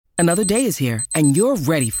Another day is here, and you're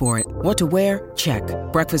ready for it. What to wear? Check.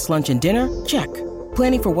 Breakfast, lunch, and dinner? Check.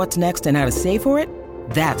 Planning for what's next and how to save for it?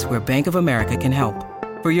 That's where Bank of America can help.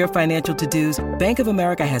 For your financial to-dos, Bank of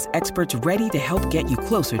America has experts ready to help get you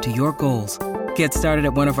closer to your goals. Get started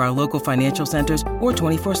at one of our local financial centers or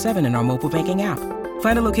 24/7 in our mobile banking app.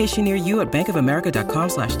 Find a location near you at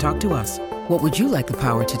bankofamerica.com/talktous. What would you like the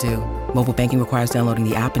power to do? Mobile banking requires downloading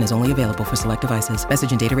the app and is only available for select devices.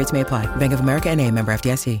 Message and data rates may apply. Bank of America N.A., member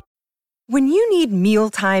FDIC. When you need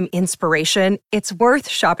mealtime inspiration, it's worth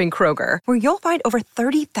shopping Kroger, where you'll find over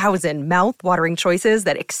 30,000 mouth-watering choices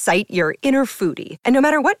that excite your inner foodie. And no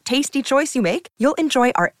matter what tasty choice you make, you'll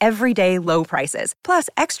enjoy our everyday low prices, plus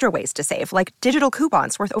extra ways to save, like digital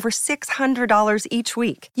coupons worth over $600 each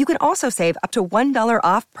week. You can also save up to $1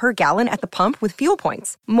 off per gallon at the pump with fuel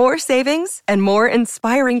points. More savings and more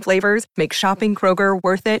inspiring flavors make shopping Kroger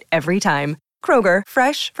worth it every time. Kroger,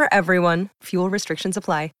 fresh for everyone. Fuel restrictions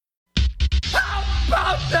apply.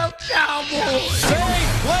 How about them Cowboys?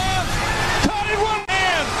 Straight left, caught in one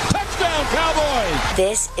hand, touchdown Cowboys.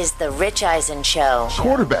 This is the Rich Eisen Show.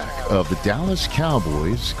 Quarterback of the Dallas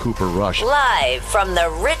Cowboys, Cooper Rush. Live from the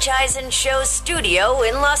Rich Eisen Show studio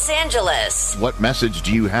in Los Angeles. What message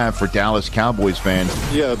do you have for Dallas Cowboys fans?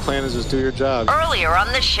 Yeah, the plan is just do your job. Earlier on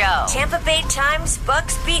the show, Tampa Bay Times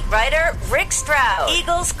Bucks beat writer Rick Stroud.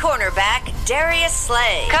 Eagles cornerback Darius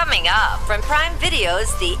Slay. Coming up from Prime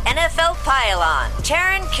Video's The NFL Pylon,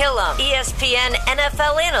 Taran Killam, ESPN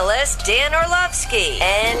NFL analyst Dan Orlovsky.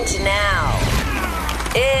 And now,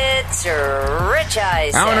 it's Rich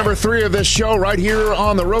Eisen. Hour number 3 of this show right here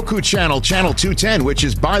on the Roku channel, channel 210, which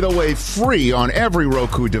is, by the way, free on every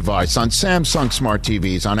Roku device, on Samsung Smart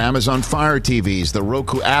TVs, on Amazon Fire TVs. The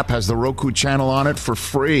Roku app has the Roku channel on it for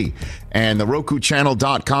free. And the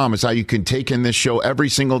RokuChannel.com is how you can take in this show every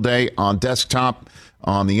single day on desktop,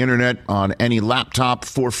 on the internet, on any laptop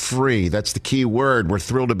for free. That's the key word. We're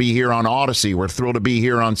thrilled to be here on Odyssey. We're thrilled to be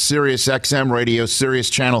here on Sirius XM Radio, Sirius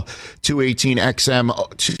Channel 218 XM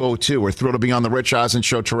 202. We're thrilled to be on the Rich Eisen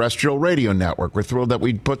Show terrestrial radio network. We're thrilled that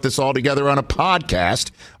we put this all together on a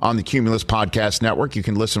podcast on the Cumulus Podcast Network. You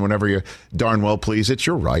can listen whenever you darn well please. It's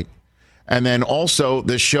your right. And then also,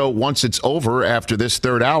 this show, once it's over after this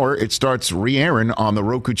third hour, it starts re-airing on the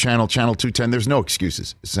Roku channel, channel 210. There's no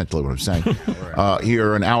excuses, essentially what I'm saying.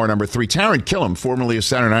 Here in hour number 3. Taran Killam, formerly of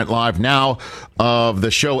Saturday Night Live, now of the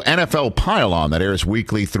show NFL Pylon, that airs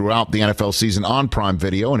weekly throughout the NFL season on Prime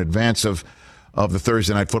Video in advance of the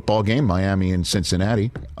Thursday night football game, Miami and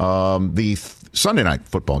Cincinnati. The Sunday night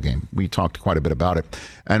football game, we talked quite a bit about it.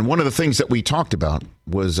 And one of the things that we talked about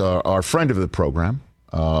was our friend of the program,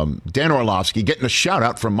 Dan Orlovsky, getting a shout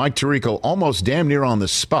out from Mike Tirico almost damn near on the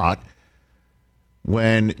spot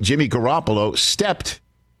when Jimmy Garoppolo stepped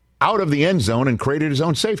out of the end zone and created his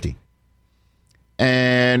own safety.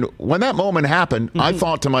 And when that moment happened, I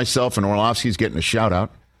thought to myself, and Orlovsky's getting a shout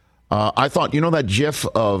out, I thought, you know that GIF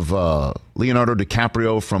of Leonardo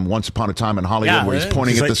DiCaprio from Once Upon a Time in Hollywood where he's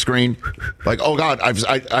pointing at the screen? Like, oh, God,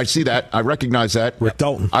 I see that. I recognize that. Rick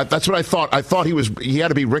Dalton. That's what I thought. I thought he had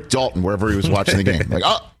to be Rick Dalton wherever he was watching the game. Like,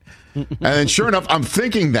 oh. And then sure enough, I'm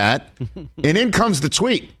thinking that. And in comes the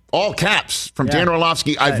tweet, all caps, from Dan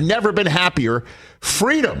Orlovsky. I've never been happier.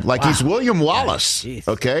 Freedom. Like he's William Wallace.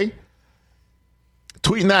 Okay?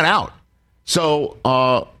 Tweeting that out. So,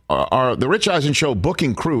 the Rich Eisen Show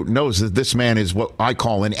booking crew knows that this man is what I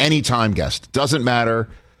call an anytime guest. Doesn't matter.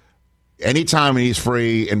 Anytime he's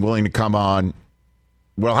free and willing to come on,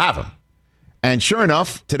 we'll have him. And sure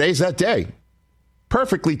enough, today's that day.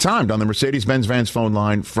 Perfectly timed on the Mercedes-Benz Vans phone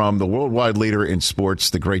line from the worldwide leader in sports,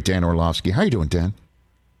 the great Dan Orlovsky. How you doing, Dan?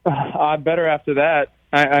 I'm better after that.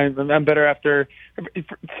 I'm better after.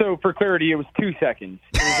 So for clarity, it was 2 seconds.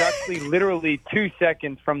 It was actually literally 2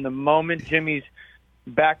 seconds from the moment Jimmy's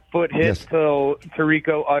back foot hit till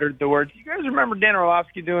Tirico uttered the words. You guys remember Dan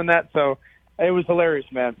Orlovsky doing that? So it was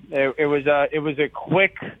hilarious, man. It was a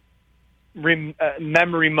quick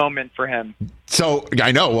memory moment for him. So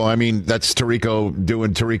I know. Well, I mean, that's Tirico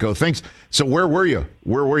doing Tirico things. So where were you?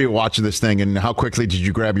 Where were you watching this thing, and how quickly did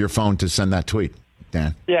you grab your phone to send that tweet,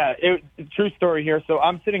 Dan? Yeah, true story here. So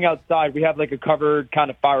I'm sitting outside. We have like a covered kind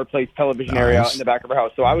of fireplace television area out in the back of our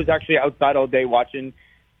house. So I was actually outside all day watching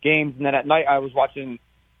games, and then at night I was watching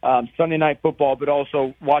Sunday Night Football, but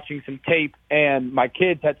also watching some tape. And my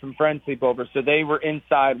kids had some friends sleep over, so they were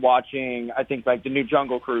inside watching, I think, like the new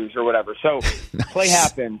Jungle Cruise or whatever. So play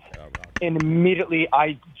happens, and immediately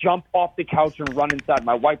I jump off the couch and run inside.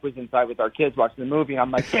 My wife was inside with our kids watching the movie, and I'm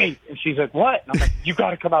like, babe, and she's like, what? And I'm like, you got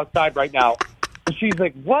to come outside right now. And she's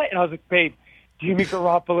like, what? And I was like, babe, Jimmy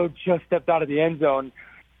Garoppolo just stepped out of the end zone.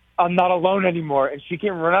 I'm not alone anymore. And she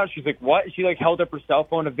came run out. She's like, what? And she like held up her cell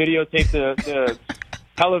phone to videotape the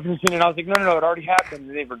television. And I was like, no, it already happened.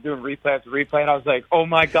 And they were doing replay after replay. And I was like, oh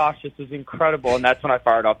my gosh, this is incredible. And that's when I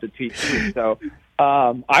fired off the tweet. So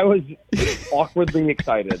I was awkwardly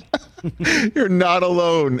excited. You're not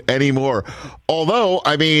alone anymore. Although,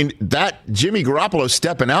 I mean, that Jimmy Garoppolo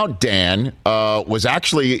stepping out, Dan, was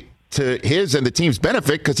actually to his and the team's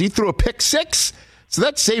benefit because he threw a pick six. So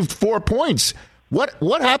that saved 4 points.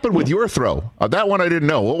 What happened with your throw? That one I didn't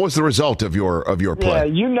know. What was the result of your play? Yeah,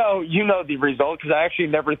 you know the result because I actually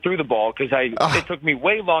never threw the ball because it took me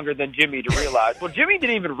way longer than Jimmy to realize. Well, Jimmy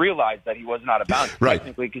didn't even realize that he wasn't out of bounds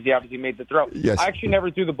technically because he obviously made the throw. Yes. I actually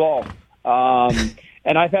never threw the ball.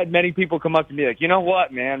 And I've had many people come up to me like, you know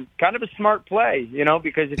what, man, kind of a smart play,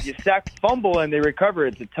 because if you sack, fumble, and they recover,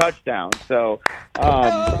 it's a touchdown. So,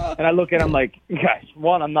 and I look at him like, guys,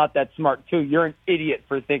 one, I'm not that smart. Two, you're an idiot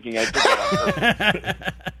for thinking I did that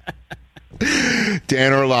on purpose.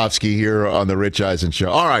 Dan Orlovsky here on the Rich Eisen Show.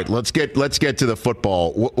 All right, let's get to the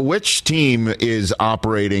football. Which team is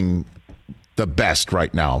operating the best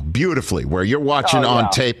right now, beautifully, where you're watching on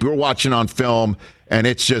tape, you're watching on film, and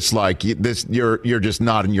it's just like this. You're just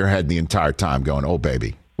nodding your head the entire time, going, "Oh,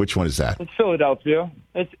 baby." Which one is that? It's Philadelphia.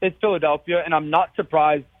 It's Philadelphia, and I'm not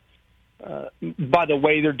surprised by the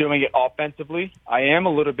way they're doing it offensively. I am a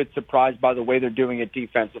little bit surprised by the way they're doing it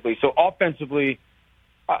defensively. So offensively,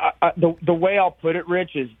 the way I'll put it,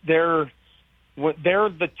 Rich, is they're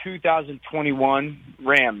the 2021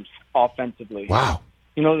 Rams offensively. Wow.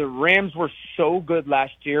 The Rams were so good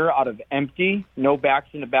last year out of empty, no backs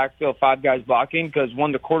in the backfield, 5 guys blocking, because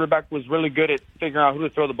one, the quarterback was really good at figuring out who to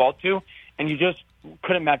throw the ball to, and you just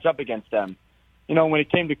couldn't match up against them. When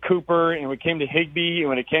it came to Cooper and when it came to Higbee and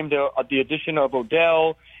when it came to the addition of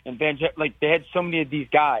Odell and Van Jett, they had so many of these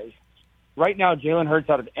guys. Right now, Jalen Hurts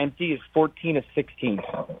out of empty is 14 of 16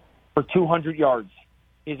 for 200 yards.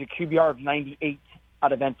 He has a QBR of 98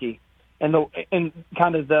 out of empty. And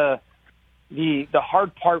kind of the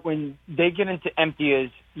hard part when they get into empty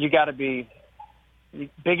is you got to be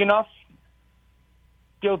big enough,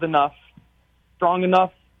 skilled enough, strong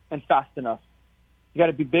enough, and fast enough. You got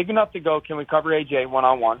to be big enough to go, can we cover AJ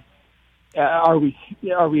one-on-one? Are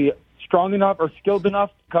we strong enough or skilled enough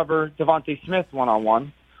to cover Devontae Smith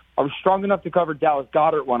one-on-one? Are we strong enough to cover Dallas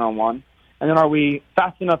Goedert one-on-one? And then are we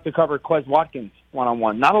fast enough to cover Quez Watkins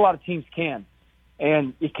one-on-one? Not a lot of teams can.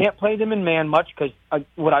 And you can't play them in man much because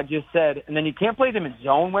what I just said. And then you can't play them in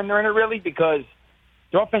zone when they're in it really because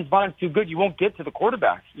the offensive line is too good. You won't get to the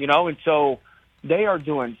quarterback, And so they are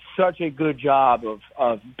doing such a good job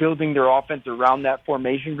of building their offense around that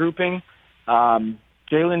formation grouping.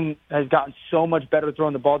 Jalen has gotten so much better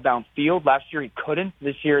throwing the ball downfield. Last year he couldn't.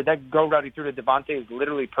 This year that go route he threw to Devontae is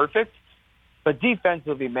literally perfect. But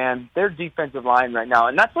defensively, man, their defensive line right now,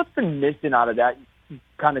 and that's what's been missing out of that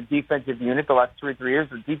kind of defensive unit the last 2 or 3 years.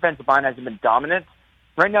 The defensive line hasn't been dominant.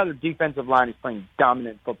 Right now, their defensive line is playing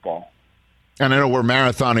dominant football. And I know we're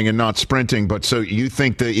marathoning and not sprinting, but so you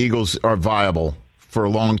think the Eagles are viable for a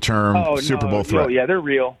long-term Super Bowl threat? Yeah, they're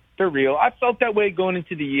real. They're real. I felt that way going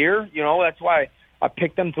into the year. That's why I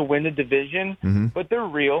picked them to win the division. Mm-hmm. But they're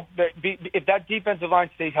real. If that defensive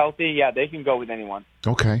line stays healthy, yeah, they can go with anyone.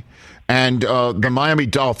 Okay. And the Miami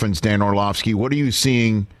Dolphins, Dan Orlovsky, what are you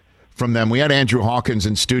seeing from them? We had Andrew Hawkins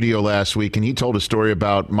in studio last week, and he told a story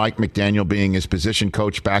about Mike McDaniel being his position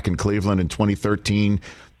coach back in Cleveland in 2013,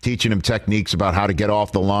 teaching him techniques about how to get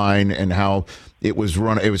off the line and how it was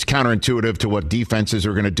counterintuitive to what defenses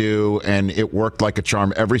are going to do, and it worked like a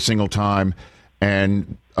charm every single time.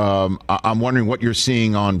 And I'm wondering what you're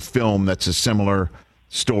seeing on film that's a similar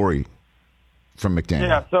story from McDaniel.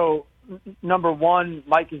 Yeah, so number one,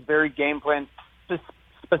 Mike is very game plan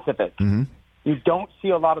specific. Mm-hmm. You don't see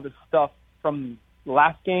a lot of the stuff from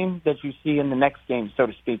last game that you see in the next game, so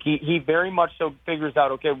to speak. He very much so figures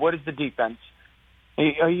out, okay, what is the defense?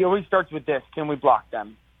 He always starts with this: can we block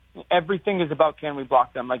them? Everything is about can we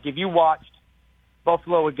block them. Like if you watched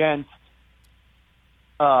Buffalo against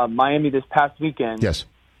Miami this past weekend, yes,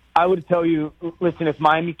 I would tell you, listen, if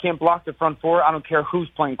Miami can't block the front four, I don't care who's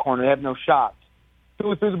playing corner. They have no shots.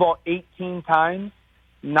 Who threw the ball 18 times?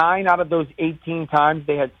 9 out of those 18 times,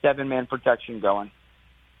 they had 7-man protection going.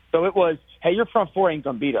 So it was, hey, your front four ain't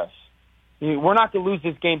going to beat us. We're not going to lose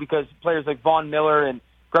this game because players like Von Miller and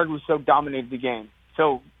Greg Rousseau dominated the game.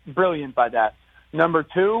 So brilliant by that. Number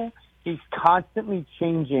two, he's constantly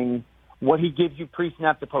changing what he gives you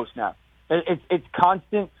pre-snap to post-snap. It's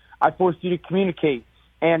constant. I force you to communicate.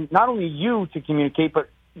 And not only you to communicate, but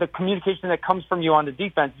the communication that comes from you on the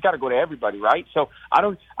defense has got to go to everybody, right? So I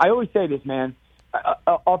always say this, man.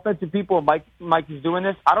 offensive people, Mike is doing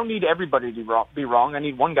this. I don't need everybody to be wrong. I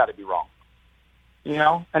need one guy to be wrong.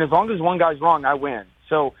 And as long as one guy's wrong, I win.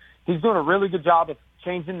 So he's doing a really good job of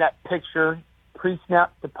changing that picture,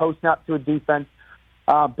 pre-snap to post-snap to a defense.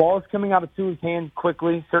 Ball's coming out of Tua's hand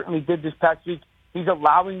quickly, certainly did this past week. He's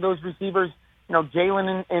allowing those receivers,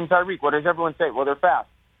 Jalen and Tyreek, what does everyone say? Well, they're fast.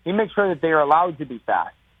 He makes sure that they are allowed to be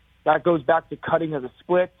fast. That goes back to cutting of the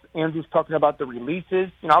splits. Andrew's talking about the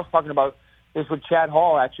releases. I was talking about this with Chad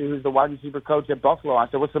Hall, actually, who's the wide receiver coach at Buffalo. I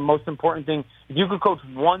said, what's the most important thing? If you could coach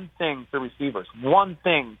one thing for receivers, one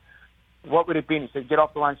thing, what would it be? And he said, get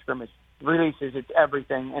off the line of scrimmage. Releases, it's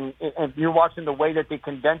everything. And if you're watching the way that they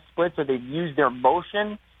condense splits or they've used their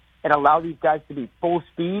motion and allow these guys to be full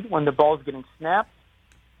speed when the ball's getting snapped,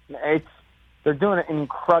 they're doing an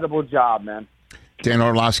incredible job, man. Dan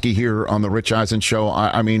Orlovsky here on the Rich Eisen Show.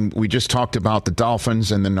 I mean, we just talked about the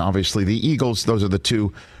Dolphins and then obviously the Eagles. Those are the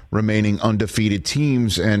two remaining undefeated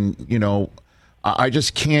teams. And, I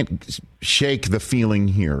just can't shake the feeling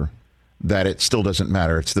here that it still doesn't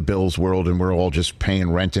matter. It's the Bills' world, and we're all just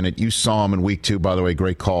paying rent in it. You saw them in week 2, by the way.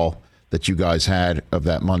 Great call that you guys had of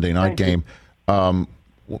that Monday night game.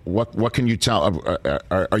 What can you tell?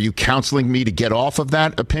 Are you counseling me to get off of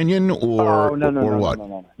that opinion, or what?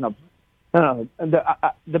 No.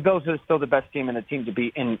 The Bills are still the best team and the team to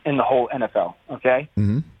beat in the whole NFL. Okay.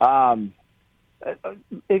 Mm-hmm.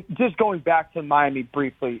 Just going back to Miami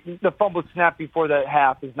briefly, the fumble snap before the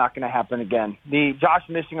half is not going to happen again. The Josh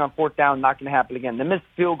missing on 4th down, not going to happen again. The missed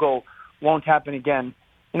field goal won't happen again.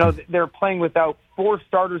 They're playing without 4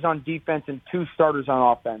 starters on defense and 2 starters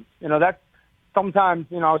on offense. That's sometimes,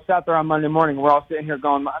 I sat there on Monday morning, we're all sitting here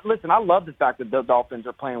going, listen, I love the fact that the Dolphins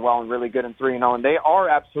are playing well and really good in 3-0, and they are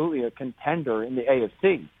absolutely a contender in the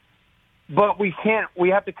AFC. But we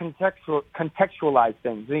have to contextualize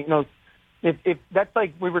things. If that's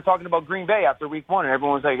like we were talking about Green Bay after week 1, and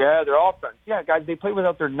everyone was like, yeah, they're offense. Yeah, guys, they play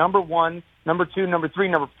without their number 1, number 2, number 3,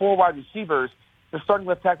 number 4 wide receivers. They're starting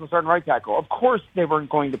left tackle, starting right tackle. Of course they weren't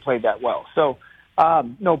going to play that well. So,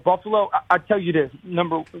 no, Buffalo, I tell you this,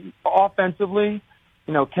 offensively,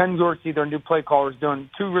 Ken Dorsey, their new play caller, is doing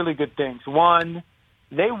 2 really good things. One,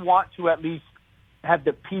 they want to at least have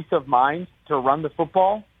the peace of mind to run the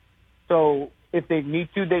football. So if they need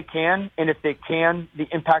to, they can. And if they can, the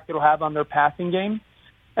impact it'll have on their passing game.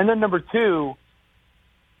 And then number 2,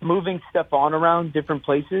 moving Stephon around different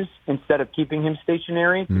places instead of keeping him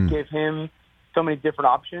stationary to give him so many different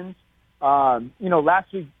options.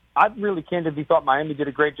 Last week, I really candidly thought Miami did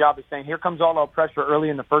a great job of saying, here comes all-out pressure early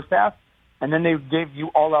in the first half, and then they gave you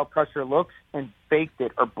all-out pressure looks and faked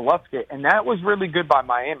it or bluffed it. And that was really good by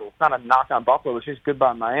Miami. It's not a knock on Buffalo. It's just good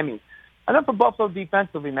by Miami. And then for Buffalo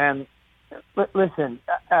defensively, man, listen,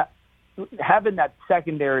 having that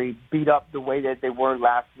secondary beat up the way that they were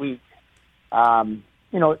last week,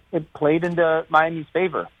 it played into Miami's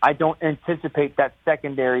favor. I don't anticipate that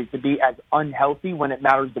secondary to be as unhealthy when it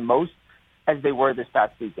matters the most as they were this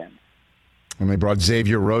past weekend. And they brought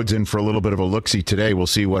Xavier Rhodes in for a little bit of a look-see today. We'll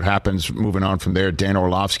see what happens moving on from there. Dan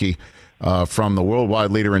Orlovsky from the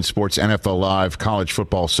worldwide leader in sports, NFL Live, college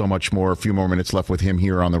football, so much more. A few more minutes left with him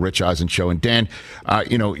here on the Rich Eisen Show. And Dan,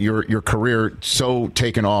 your career so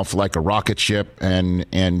taken off like a rocket ship,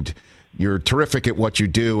 and you're terrific at what you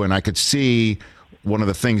do. And I could see one of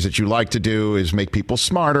the things that you like to do is make people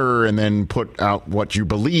smarter and then put out what you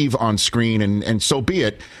believe on screen, and so be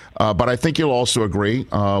it. But I think you'll also agree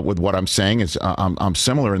with what I'm saying. I'm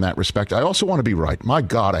similar in that respect. I also want to be right. My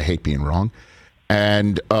God, I hate being wrong.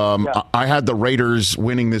 And I had the Raiders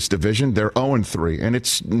winning this division. They're 0-3, and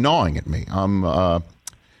it's gnawing at me.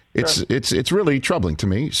 It's really troubling to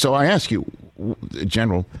me. So I ask you a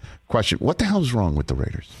general question: what the hell is wrong with the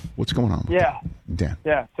Raiders? What's going on with them? Dan?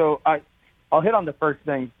 Yeah. So I'll hit on the first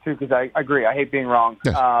thing too, because I agree. I hate being wrong.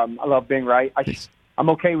 Yes. I love being right. I'm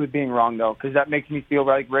okay with being wrong though, because that makes me feel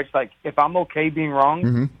like Rich. Like if I'm okay being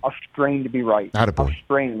wrong, I'll strain to be right. Attaboy. I'll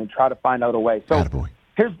strain and try to find out a way. So. Attaboy.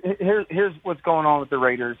 Here's what's going on with the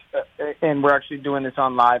Raiders, and we're actually doing this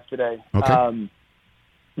on live today. Okay.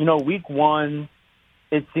 Week 1,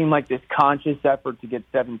 it seemed like this conscious effort to get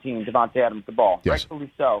 17, Devontae Adams the ball. Yes.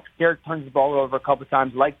 Rightfully so. Garrett turns the ball over a couple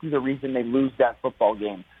times, likely the reason they lose that football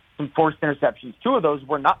game. Some forced interceptions. 2 of those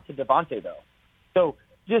were not to Devontae, though. So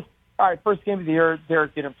all right, first game of the year,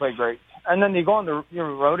 Derek didn't play great. And then you go on the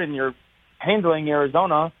road and you're handling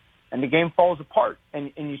Arizona, and the game falls apart.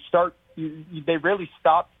 And you start – they really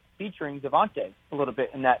stopped featuring Devontae a little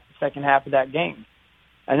bit in that second half of that game.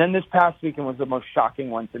 And then this past weekend was the most shocking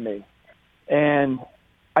one to me. And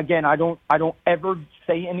again, I don't ever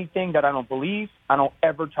say anything that I don't believe. I don't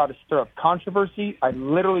ever try to stir up controversy. I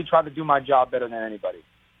literally try to do my job better than anybody.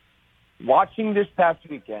 Watching this past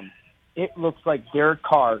weekend, it looks like Derek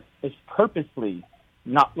Carr is purposely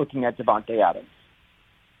not looking at Devontae Adams.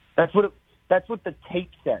 That's what the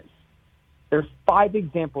tape says. There's 5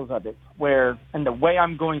 examples of it where, and the way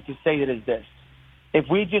I'm going to say it is this. If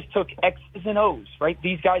we just took X's and O's, right?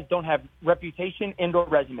 These guys don't have reputation and/or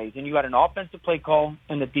resumes, and you had an offensive play call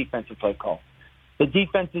and a defensive play call. The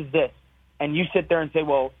defense is this, and you sit there and say,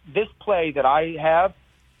 well, this play that I have,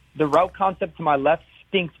 the route concept to my left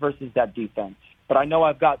stinks versus that defense. But I know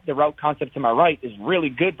I've got the route concept to my right is really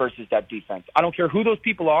good versus that defense. I don't care who those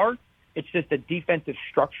people are. It's just the defensive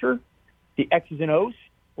structure, the X's and O's.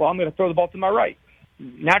 Well, I'm going to throw the ball to my right,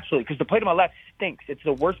 naturally, because the play to my left stinks. It's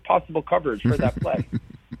the worst possible coverage for that play.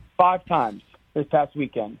 5 times this past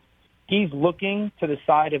weekend. He's looking to the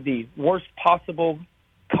side of the worst possible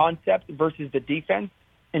concept versus the defense,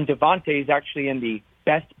 and Devontae is actually in the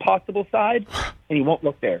best possible side, and he won't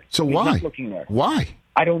look there. So He's why? not looking there. Why?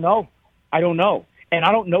 I don't know. And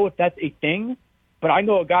I don't know if that's a thing, but I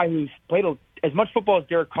know a guy who's played as much football as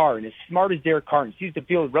Derek Carr and as smart as Derek Carr and sees the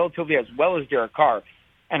field relatively as well as Derek Carr.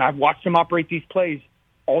 And I've watched him operate these plays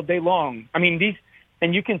all day long. I mean,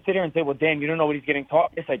 and you can sit here and say, well, Dan, you don't know what he's getting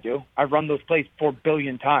taught. Yes, I do. I've run those plays 4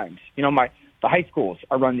 billion times. You know, the high schools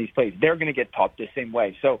are running these plays. They're going to get taught the same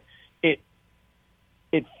way. So it's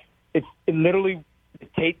literally, the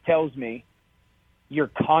tape tells me you're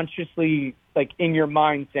consciously, like, in your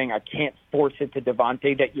mind saying, I can't force it to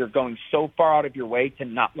Devontae, that you're going so far out of your way to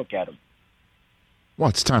not look at him. Well,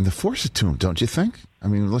 it's time to force it to him, don't you think? I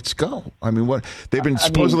mean, let's go. I mean, what they've been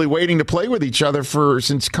supposedly waiting to play with each other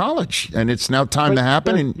since college, and it's now time to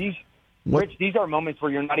happen. And Rich, these are moments where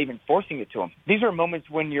you're not even forcing it to him. These are moments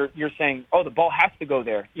when you're saying, "Oh, the ball has to go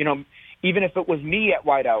there." You know, even if it was me at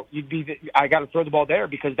wideout, I got to throw the ball there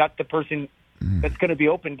because that's the person that's going to be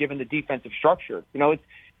open given the defensive structure. You know,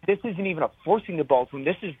 this isn't even a forcing the ball to him.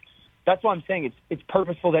 That's why I'm saying it's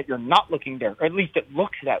purposeful that you're not looking there, or at least it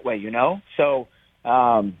looks that way. You know, so.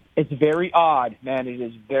 It's very odd, man. It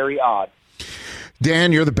is very odd.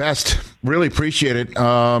 Dan, you're the best. Really appreciate it.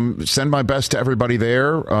 Send my best to everybody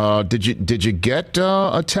there. Did you get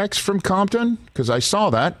a text from Compton? Because I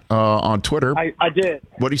saw that on Twitter. I did.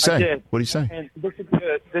 What did he say? I did. What did he say? And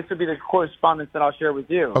this would be the correspondence that I'll share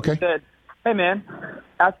with you. Okay. He said, "Hey, man,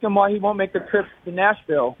 ask him why he won't make the trip to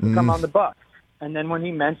Nashville to come on the bus. And then when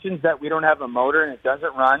he mentions that we don't have a motor and it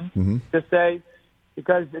doesn't run, just say."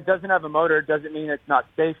 Because it doesn't have a motor doesn't mean it's not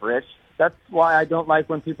safe, Rich. That's why I don't like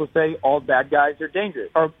when people say all bad guys are dangerous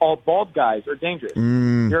or all bald guys are dangerous.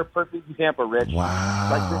 You're a perfect example, Rich. Wow.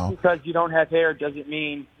 Like, just because you don't have hair doesn't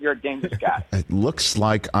mean you're a dangerous guy. It looks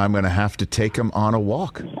like I'm going to have to take him on a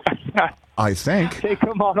walk. I think. Take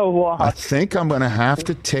him on a walk. I think I'm going to have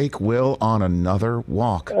to take Will on another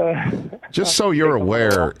walk. Just so you're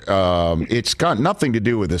aware, it's got nothing to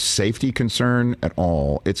do with a safety concern at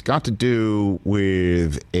all. It's got to do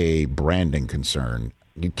with a branding concern.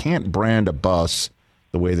 You can't brand a bus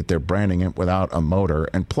the way that they're branding it without a motor.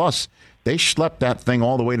 And plus, they schlepped that thing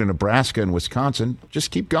all the way to Nebraska and Wisconsin.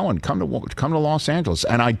 Just keep going. Come to Los Angeles.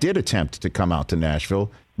 And I did attempt to come out to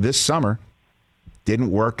Nashville this summer.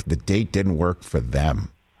 Didn't work. The date didn't work for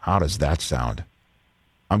them. How does that sound?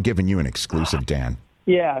 I'm giving you an exclusive, Dan.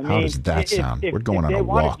 Yeah. I mean, how does that sound? We're going on a walk. If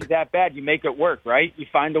they wanted you that bad, you make it work, right? You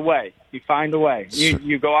find a way.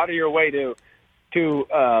 You go out of your way to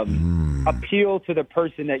appeal to the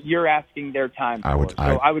person that you're asking their time for.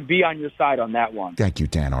 I would be on your side on that one. Thank you,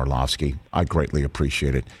 Dan Orlovsky. I greatly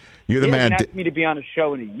appreciate it. You're the man. He hasn't asked me to be on a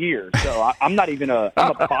show in a year, so I'm not even I'm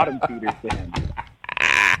a bottom feeder to him.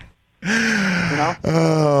 You know?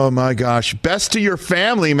 Oh, my gosh. Best to your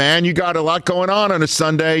family, man. You got a lot going on a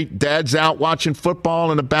Sunday. Dad's out watching football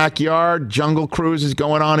in the backyard. Jungle Cruise is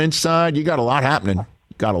going on inside. You got a lot happening.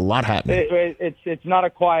 It's not a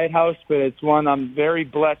quiet house, but it's one I'm very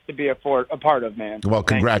blessed to be a part of, man. Well,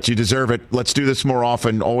 congrats. You deserve it. Let's do this more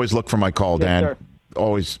often. Always look for my call, Dan. Sir.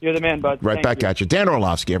 Always. You're the man, bud. Right back at you. Dan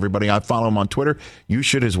Orlovsky, everybody. I follow him on Twitter. You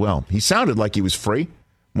should as well. He sounded like he was free,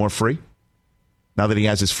 more free. Now that he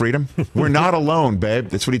has his freedom, we're not alone, babe.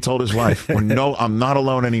 That's what he told his wife. I'm not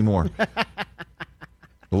alone anymore.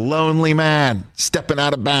 Lonely man stepping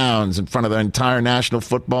out of bounds in front of the entire National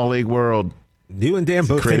Football League world. You and Dan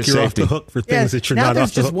both think you're off the hook for things that you're not off the hook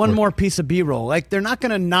for. Now there's just one more piece of B-roll. Like, they're not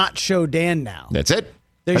going to not show Dan now. That's it.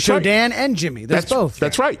 They show Dan and Jimmy. There's both.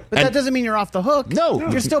 That's right. But that doesn't mean you're off the hook. No.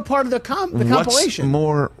 You're still part of the compilation.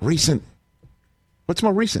 What's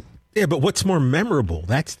more recent? Yeah, but what's more memorable?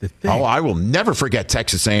 That's the thing. Oh, I will never forget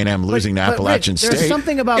Texas A&M losing to Appalachian State. There's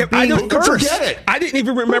something about being I could forget it. I didn't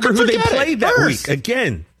even remember who they played that week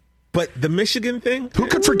again. But the Michigan thing? Who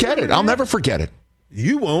could forget it? I'll never forget it.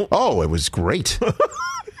 You won't. Oh, it was great.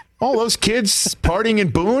 All those kids partying in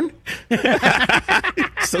Boone?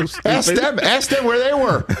 So stupid. Ask them where they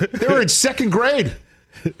were. They were in second grade.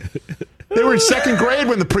 They were in second grade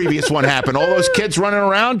when the previous one happened. All those kids running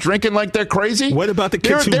around drinking like they're crazy. What about the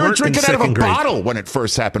kids who They were weren't in drinking out of a second grade? bottle when it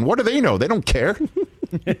first happened. What do they know? They don't care.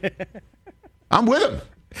 I'm with them.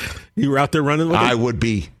 You were out there running with them? I would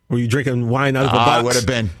be. Were you drinking wine out of a box? I would have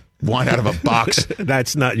been. Wine out of a box.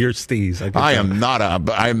 That's not your steez. I am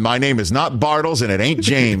not my name is not Bartles, and it ain't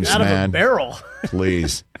James, out man. of a barrel.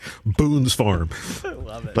 Please. Boone's Farm. I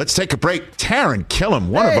love it. Let's take a break. Taran Killam,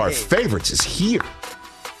 one of our favorites, is here.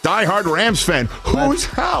 Diehard Rams fan. Whose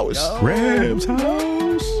house? Go. Rams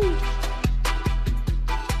house.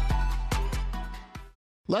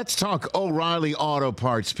 Let's talk O'Reilly Auto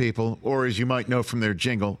Parts, people, or as you might know from their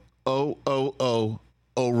jingle, O'Reilly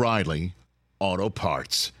Auto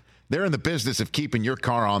Parts. They're in the business of keeping your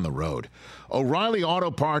car on the road. O'Reilly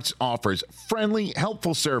Auto Parts offers friendly,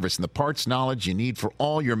 helpful service and the parts knowledge you need for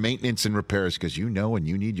all your maintenance and repairs, because you know when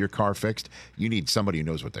you need your car fixed, you need somebody who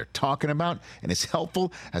knows what they're talking about and is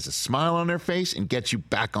helpful, has a smile on their face, and gets you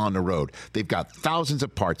back on the road. They've got thousands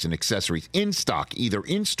of parts and accessories in stock, either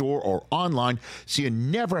in-store or online, so you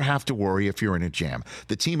never have to worry if you're in a jam.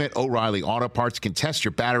 The team at O'Reilly Auto Parts can test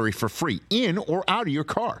your battery for free in or out of your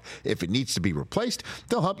car. If it needs to be replaced,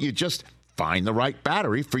 they'll help you just find the right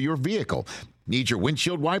battery for your vehicle. Need your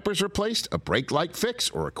windshield wipers replaced, a brake light fix,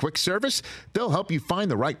 or a quick service? They'll help you find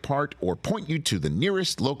the right part or point you to the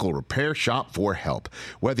nearest local repair shop for help.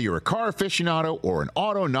 Whether you're a car aficionado or an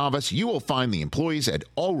auto novice, you will find the employees at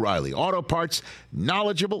O'Reilly Auto Parts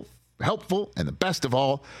knowledgeable, helpful, and the best of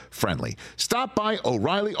all, friendly. Stop by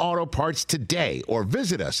O'Reilly Auto Parts today or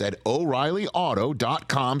visit us at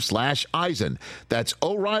O'ReillyAuto.com/Eisen. That's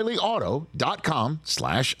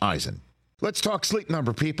O'ReillyAuto.com/Eisen. Let's talk Sleep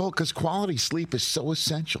Number, people, because quality sleep is so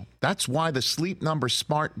essential. That's why the Sleep Number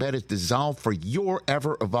smart bed is designed for your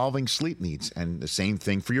ever-evolving sleep needs, and the same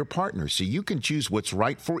thing for your partner, so you can choose what's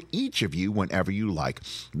right for each of you whenever you like.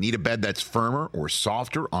 Need a bed that's firmer or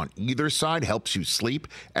softer on either side, helps you sleep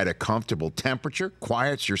at a comfortable temperature,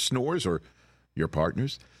 quiets your snores or your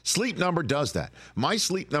partner's? Sleep Number does that. My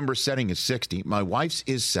Sleep Number setting is 60. My wife's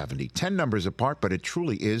is 70. 10 numbers apart, but it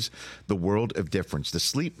truly is the world of difference. The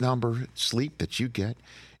Sleep Number sleep that you get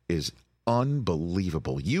is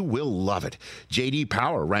unbelievable. You will love it. J.D.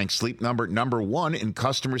 Power ranks Sleep Number #1 in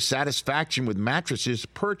customer satisfaction with mattresses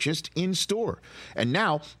purchased in store. And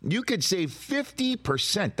now you could save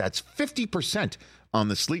 50%. That's 50% on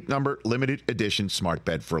the Sleep Number limited edition smart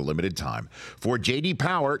bed for a limited time. For J.D.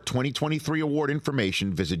 Power 2023 award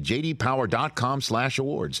information, visit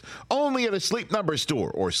jdpower.com/awards. Only at a Sleep Number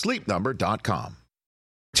store or sleepnumber.com.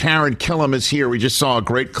 Taran Killam is here. We just saw a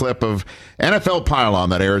great clip of NFL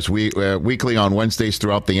Pylon that airs weekly on Wednesdays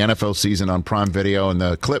throughout the NFL season on Prime Video. And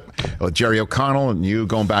the clip of Jerry O'Connell and you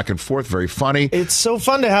going back and forth, very funny. It's so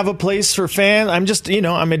fun to have a place for fans. I'm just,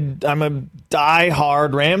 I'm a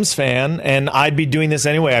die-hard Rams fan, and I'd be doing this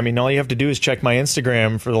anyway. I mean, all you have to do is check my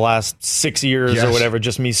Instagram for the last 6 years or whatever,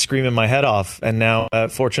 just me screaming my head off. And now,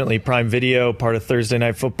 fortunately, Prime Video, part of Thursday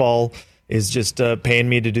Night Football, is just paying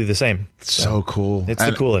me to do the same. So cool. It's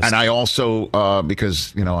the coolest. And I also,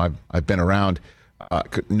 because, I've been around,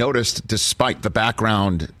 noticed despite the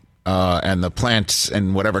background and the plants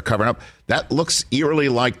and whatever covering up, that looks eerily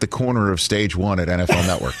like the corner of Stage 1 at NFL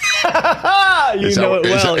Network. Is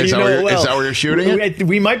that where you're shooting it?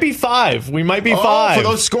 We might be 5. For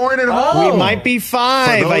those scoring at home. We might be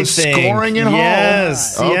 5, for those I think. Scoring at home.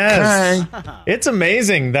 Yes. Okay. It's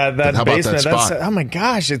amazing that how basement. about that spot? Oh my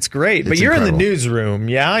gosh, it's great. But It's you're incredible. in the newsroom,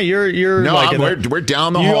 yeah? You're No, like we're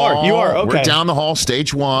down the hall. You are. Okay. We're down the hall,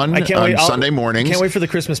 Stage 1 I can't on wait. Sunday mornings. Can't wait for the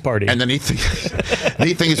Christmas party. And the neat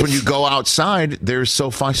thing is when you go outside, there's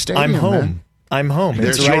SoFi Stadium. I'm home. Man. I'm home.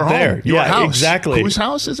 There's It's right your there. home. Your house. Exactly. Whose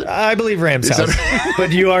house is it? I believe Rams' house.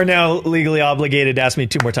 But you are now legally obligated to ask me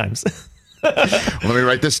 2 more times. Let me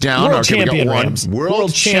write this down. World champion one. Rams.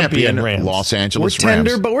 World champion Rams. Los Angeles We're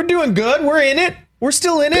tender, Rams. but we're doing good. We're in it. We're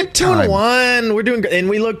still in it. 2-1. We're doing good. And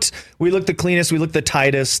we looked the cleanest. We looked the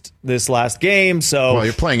tightest this last game. So well,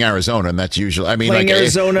 you're playing Arizona, and that's usually. I mean,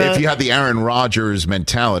 Arizona. If you had the Aaron Rodgers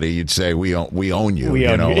mentality, you'd say we own you. We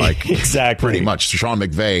own you. Exactly. Pretty much. Sean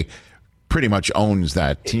McVay pretty much owns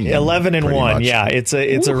that team. 11-1. Yeah, it's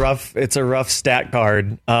a rough stat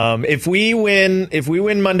card. If we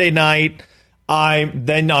win Monday night,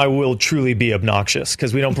 then I will truly be obnoxious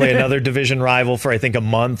because we don't play another division rival for I think a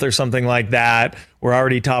month or something like that. We're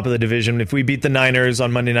already top of the division. If we beat the Niners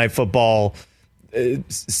on Monday Night Football,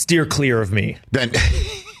 steer clear of me. Then.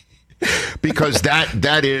 Because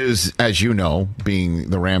that is, as you know, being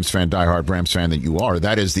the Rams fan, diehard Rams fan that you are,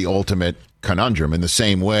 that is the ultimate conundrum in the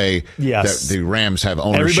same way that the Rams have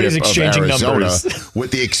ownership of Arizona, with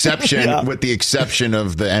the exception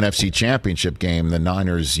of the NFC Championship game. The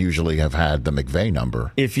Niners usually have had the McVay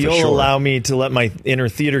number. If you'll allow me to let my inner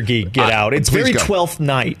theater geek get out, it's very 12th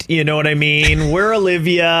night. You know what I mean? We're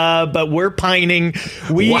Olivia, but we're pining.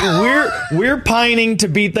 We're pining to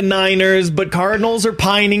beat the Niners, but Cardinals are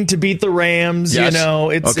pining to beat the Rams. Yes. You know,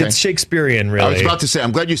 it's Shakespearean, really. I was about to say,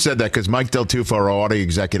 I'm glad you said that, because Mike Del Tufo, our audio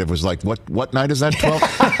executive, was like, What night is that? 12?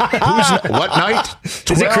 What night?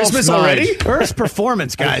 12th is it Christmas night. already? First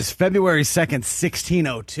performance, guys. February 2nd,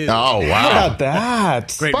 1602. Oh, wow. How about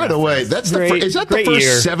that? Great By the way, that's is that the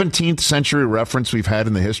first 17th century reference we've had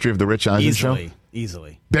in the history of the Rich Eisen show?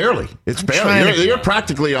 Easily. Barely. It's barely. You're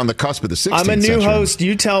practically on the cusp of the 16th I'm a new century. host.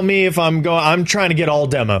 You tell me if I'm going. I'm trying to get all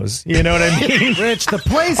demos. You know what I mean? Rich, the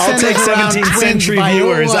place. I'll take 17th century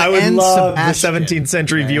viewers. I would love the 17th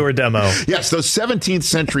century viewer demo. Yes, those 17th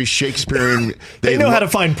century Shakespearean. They know how to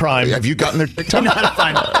find Prime. Have you gotten their TikTok? They know how to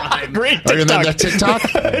find Prime. Great TikTok. Are you on that TikTok?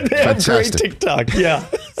 They have great TikTok. Yeah.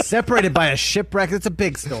 Separated by a shipwreck. It's a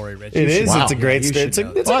big story, Rich. It is. Wow. It's a great story. It's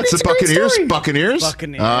the Buccaneers.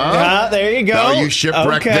 Buccaneers. There you go. Oh, you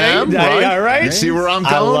shipwrecked them. Right? All right. You see where I'm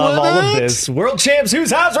going? I love with all it? of this. World champs.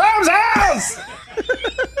 Whose house? Rams' house.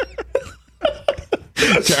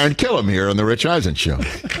 Taran Killam here on the Rich Eisen Show.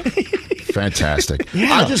 Fantastic.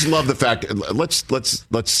 Yeah. I just love the fact.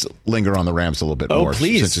 Let's linger on the Rams a little bit more,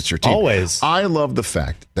 please. Since it's your team. Always. I love the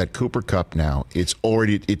fact that Cooper Kupp now. You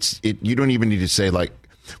don't even need to say like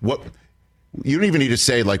what. You don't even need to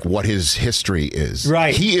say like what his history is.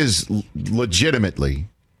 Right. He is legitimately.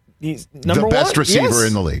 He's the best receiver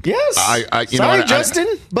in the league. Yes. Sorry, Justin.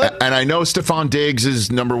 But I know Stephon Diggs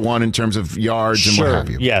is number one in terms of yards and what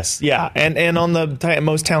have you. Yes. Yeah. And on the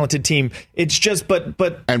most talented team, it's just but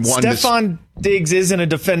Stephon Diggs isn't a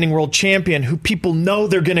defending world champion who people know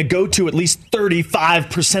they're going to go to at least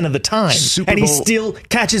 35% of the time, and he still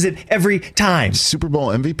catches it every time. Super Bowl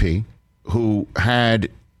MVP who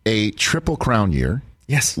had a triple crown year.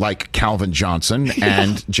 Yes. Like Calvin Johnson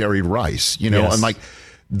and Jerry Rice. You know, and like.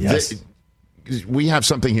 Yes. We have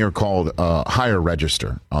something here called higher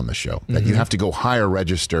register on the show, that you have to go higher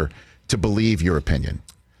register to believe your opinion.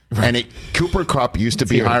 Right. And Cooper Kupp used to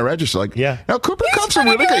be higher register. Like, now Cooper Kupp's a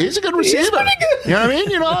really good. He's a good receiver. You know what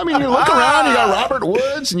I mean? You look around. You got Robert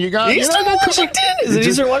Woods, and you got Eastern Washington. Is it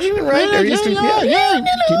Eastern Washington? Right? Yeah.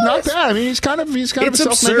 Not bad. I mean, he's kind of a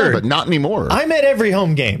self-made guy, but not anymore. I'm at every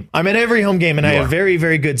home game, and I have very,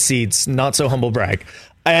 very good seats. Not so humble brag,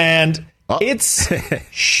 and. It's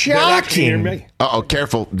shocking.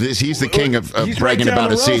 Careful. He's the king of bragging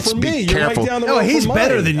about his seats. Be careful. No, he's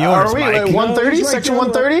better than yours, Are we Mike. 130? Section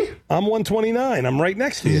 130? I'm 129. I'm right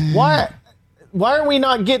next to you. Why are we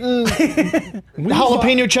not getting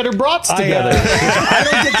jalapeno cheddar brats together? I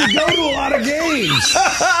don't get to go to a lot of games.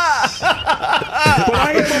 But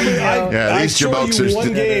I saw you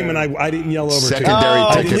one game, and I didn't yell over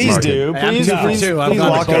secondary ticket please market. do. Please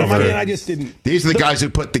walk over. I just didn't. These are the guys who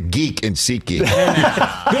put the geek in SeatGeek.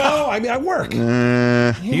 No, I mean, I work.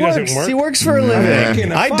 He works for a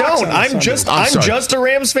living. I don't. I'm just a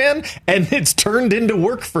Rams fan, and it's turned into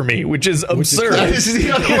work for me, which is absurd.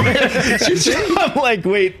 I'm like,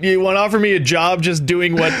 wait, you want to offer me a job just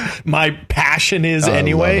doing what my passion is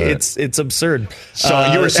anyway? It's absurd.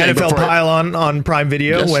 So you were saying NFL Pile on Prime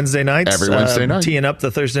Video Wednesday nights. Every Wednesday night. Teeing up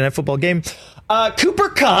the Thursday Night Football game. Cooper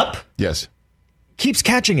Kupp keeps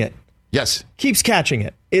catching it. Yes. Keeps catching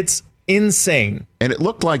it. It's insane. And it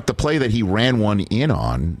looked like the play that he ran one in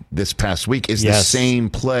on this past week is the same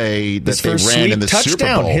play that they ran in the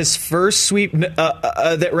Super Bowl. His first sweep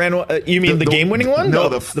that ran. You mean the game-winning one? No,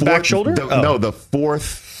 the back shoulder. No, the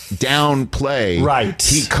fourth down play. Right.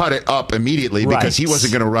 He cut it up immediately because he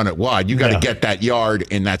wasn't going to run it wide. You got to get that yard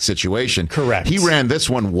in that situation. Correct. He ran this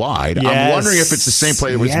one wide. Yes. I'm wondering if it's the same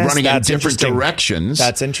play that was running in different directions.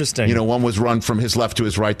 That's interesting. You know, one was run from his left to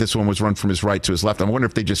his right. This one was run from his right to his left. I wonder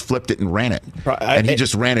if they just flipped it and ran it. And he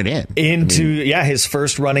just ran it into his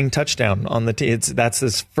first running touchdown on the team. That's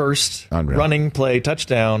his first running play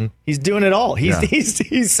touchdown. He's doing it all.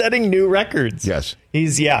 He's setting new records. Yes.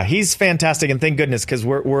 He's fantastic, and thank goodness, because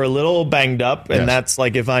we're a little banged up, and that's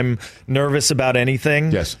like if I'm nervous about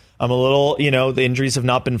anything. Yes. I'm a little, the injuries have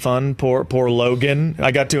not been fun. Poor Logan.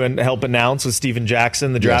 I got to help announce with Steven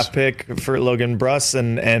Jackson, the draft pick for Logan Bruss,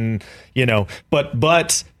 and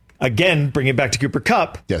but again, bring it back to Cooper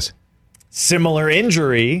Kupp. Yes. Similar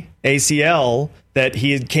injury, ACL, that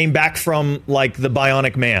he came back from like the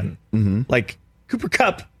Bionic Man. Mm-hmm. Like Cooper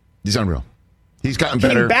Kupp. He's unreal. He's gotten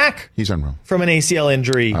better. Back. He's unreal. From an ACL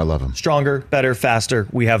injury. I love him. Stronger, better, faster.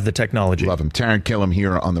 We have the technology. Love him. Taran Killam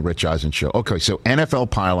here on the Rich Eisen Show. Okay, so NFL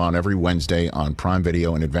Pylon every Wednesday on Prime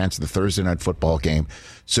Video in advance of the Thursday night football game.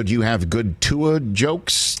 So do you have good Tua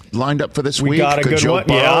jokes lined up for this week? We got a good Joe one.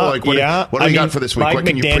 Burrow? Yeah, Like, what do we got for this week? Mike What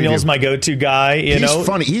can you McDaniel's preview? my go-to guy. He's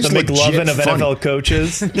funny. He's the McLovin of funny. NFL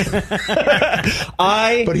coaches.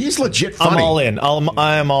 But he's legit funny. I'm all in.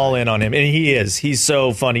 I am all in on him, and he is. He's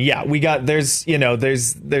so funny. Yeah, we got. There's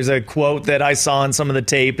a quote that I saw in some of the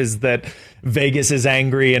tape is that Vegas is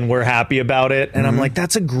angry and we're happy about it, and I'm like,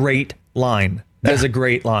 that's a great line. That's a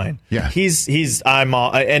great line. Yeah. I'm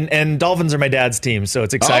all, and Dolphins are my dad's team, so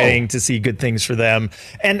it's exciting to see good things for them.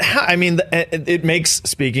 And it makes,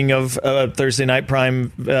 speaking of Thursday night prime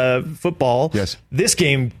football, yes, this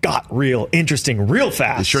game got real interesting real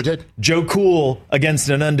fast. It sure did. Joe Cool against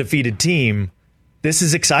an undefeated team. This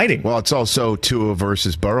is exciting. Well, it's also Tua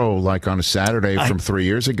versus Burrow, like on a Saturday from 3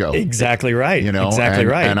 years ago. Exactly right. Exactly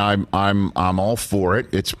right. And I'm all for it.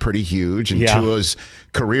 It's pretty huge. And Tua's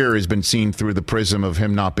career has been seen through the prism of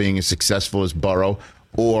him not being as successful as Burrow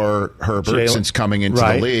or Herbert since coming into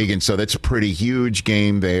the league, and so that's a pretty huge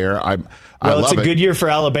game there. I love it's a it. good year for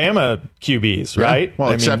Alabama QBs, right?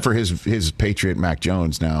 Well, except for his Patriot Mac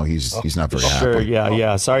Jones now, he's not very happy. Sure,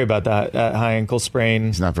 yeah. Sorry about that high ankle sprain.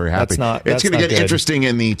 He's not very happy. It's going to get interesting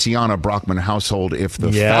in the Tiana Brockman household if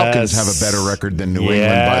the Falcons have a better record than New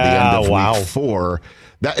England by the end of week 4.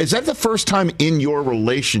 Is that the first time in your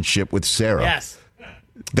relationship with Sarah? Yes.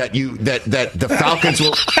 That the Falcons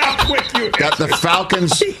will the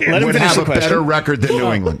Falcons would have a question. better record than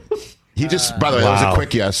New England. He just, by the way, that was a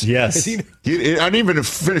quick yes. Yes. I didn't even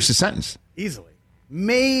finish the sentence. Easily.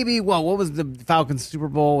 Maybe, what was the Falcons Super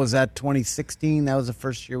Bowl? Was that 2016? That was the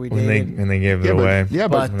first year we dated. When they gave it away.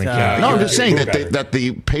 I'm just saying that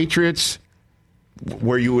the Patriots,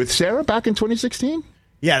 were you with Sarah back in 2016?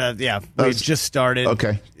 Yeah. We just started.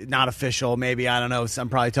 Okay. Not official. Maybe, I don't know. I'm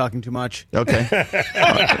probably talking too much. Okay.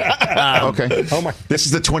 Okay. Oh my! This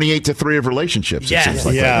is the 28-3 of relationships. Yes. It seems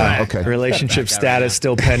like Yeah. right now. Okay. Relationship status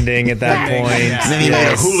still pending at that point. And then he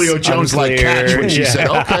made a Julio Jones-like catch when she said,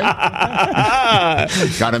 okay.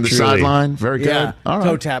 Got him the sideline. Very good. Yeah. All right.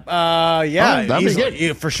 Toe tap. that'd be good.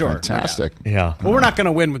 Yeah, for sure. Fantastic. Yeah. Well, we're not going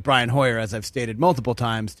to win with Brian Hoyer, as I've stated multiple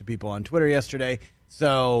times to people on Twitter yesterday.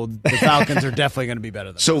 So the Falcons are definitely going to be better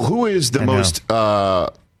than us. So who is the most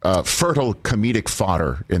fertile comedic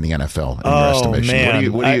fodder in the NFL in your estimation?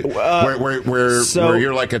 Man. Where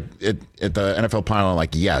you're like at the NFL pylon,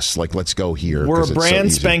 like, yes, like, let's go here. We're a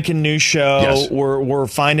brand spanking new show. Yes. We're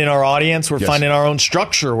finding our audience. We're finding our own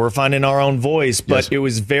structure. We're finding our own voice. But it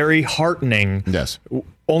was very heartening. Yes.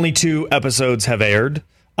 Only 2 episodes have aired.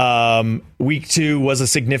 Week 2 was a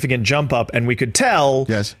significant jump up, and we could tell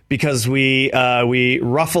because we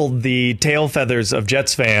ruffled the tail feathers of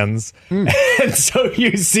Jets fans. And so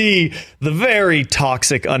you see the very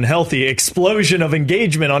toxic, unhealthy explosion of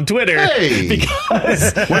engagement on Twitter. Hey,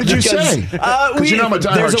 because what did you say?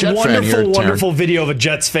 There's a wonderful video of a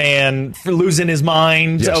Jets fan losing his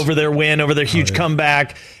mind over their win, over their huge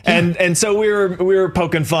comeback. And so we were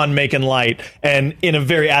poking fun, making light, and in a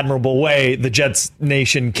very admirable way, the Jets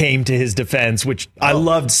nation came to his defense, which I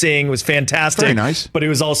loved seeing. Was fantastic. Very nice. But it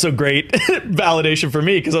was also great validation for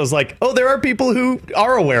me because I was like, oh, there are people who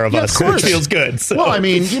are aware of us. Of course. It feels good. So. Well, I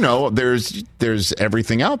mean, there's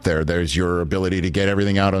everything out there. There's your ability to get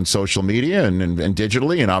everything out on social media and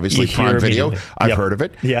digitally, and obviously Prime Video. I've heard of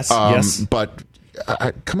it. Yes. But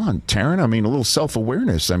come on, Taran. I mean, a little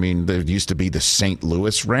self-awareness. I mean, there used to be the St.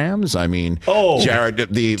 Louis Rams. I mean, Jared,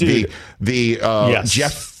 the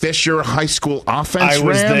Jeff Fisher high school offense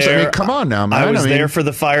Rams. There. I mean, come on now, man. I was there for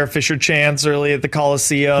the Fire Fisher chants early at the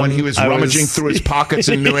Coliseum when he was rummaging through his pockets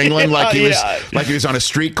in New England, like he was on a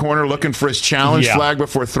street corner looking for his challenge flag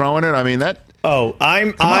before throwing it. I mean that.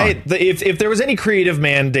 If there was any creative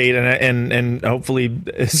mandate, and hopefully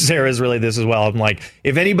Sarah's really this as well, I'm like,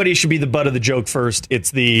 if anybody should be the butt of the joke first, it's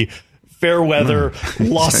the fair weather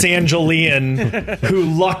Los Angelian who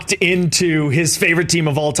lucked into his favorite team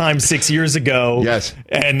of all time 6 years ago,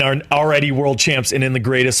 and are already world champs and in the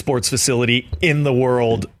greatest sports facility in the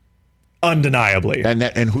world. Undeniably.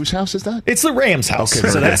 And whose house is that? It's the Rams' house. Okay,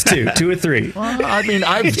 so that's 2 or 3. Well, I mean,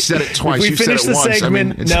 I've said it twice. We finished the once.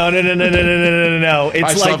 segment. I mean, no. It's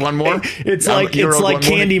I still have one more. It's like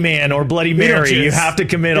Candyman or Bloody Mary. You have to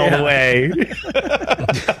commit all the way.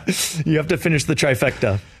 You have to finish the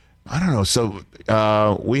trifecta. I don't know. So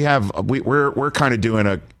we're kind of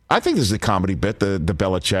doing I think this is a comedy bit, the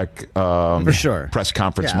Belichick for sure press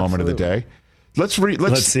conference moment of the day. Let's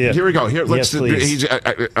see it. Here we go. Here, yes, please.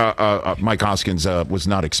 Mike Hoskins was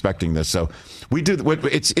not expecting this, so we do.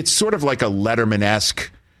 It's sort of like a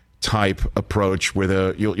Letterman-esque type approach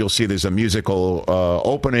where you'll see there's a musical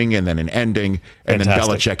opening and then an ending and Fantastic.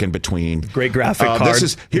 then Belichick in between. Great graphic card.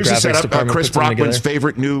 Here's the setup. Chris Brockman's together.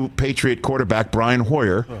 favorite new Patriot quarterback, Brian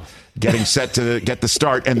Hoyer, getting set to get the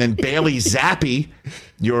start, and then Bailey Zappi,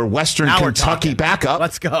 your Western Kentucky backup.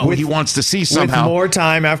 Let's go. Who he wants to see somehow. With more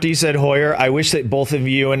time after you said Hoyer, I wish that both of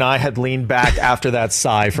you and I had leaned back after that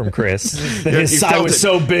sigh from Chris. That his sigh was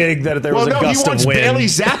so big that there was a gust of wind. He wants Bailey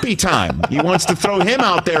Zappi time. He wants to throw him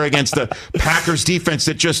out there against the Packers defense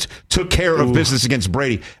that just took care of business against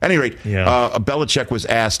Brady. At any rate, Belichick was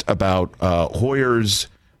asked about Hoyer's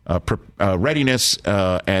readiness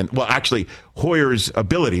and actually Hoyer's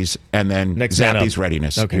abilities and then Zappi's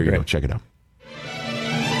readiness. Okay, here you great. go. Check it out.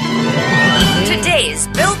 Today's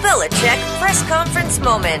Bill Belichick press conference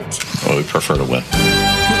moment. Well, we prefer to win.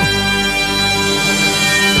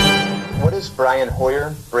 What does Brian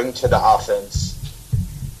Hoyer bring to the offense?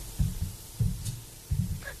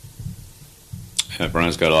 Yeah,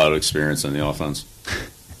 Brian's got a lot of experience in the offense.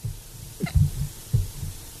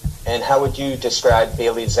 And how would you describe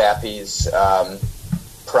Bailey Zappi's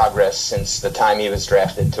progress since the time he was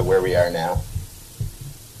drafted to where we are now?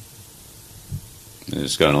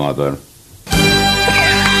 It's gotten a lot better.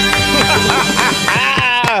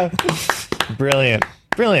 Brilliant.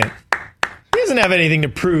 He doesn't have anything to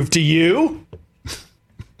prove to you.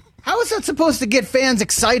 How is that supposed to get fans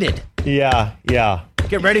excited? Yeah.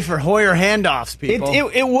 Get ready for Hoyer handoffs, people.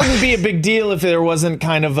 It wouldn't be a big deal if there wasn't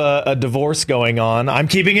kind of a divorce going on. I'm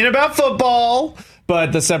keeping it about football,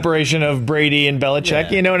 but the separation of Brady and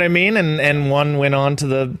Belichick, you know what I mean? And one went on to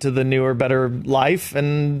the newer, better life.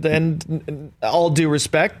 And all due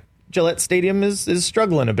respect, Gillette Stadium is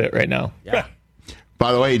struggling a bit right now. Yeah.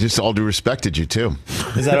 By the way, he just all due respected you, too.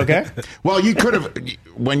 Is that okay? Well, you could have,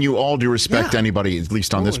 when you all due respect anybody, at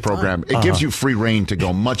least on this program, it gives you free reign to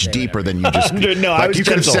go much deeper than you just. No, I was you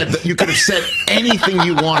could have said that, you could have said anything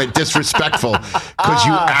you wanted disrespectful because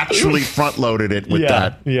you actually front loaded it with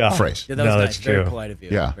that phrase. Yeah, that was nice. That's Very true. polite of you.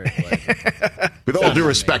 Yeah. Very polite. With all due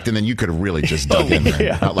respect, and then you could have really just dug in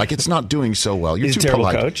there. Not like it's not doing so well. You're He's too a terrible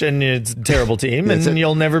polite. coach, and it's a terrible team, and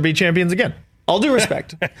you'll never be champions again. All due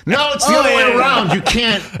respect. No, it's the other way around. You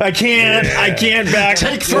can't. I can't back.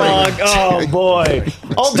 Take three. Oh, boy.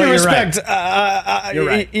 All due you're respect. right. You're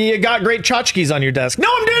right. You got great tchotchkes on your desk. No,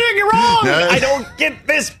 I'm doing it wrong. No. I don't get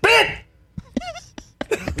this bit.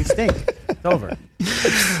 We stink. It's over.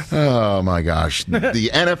 Oh, my gosh. The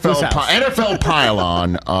NFL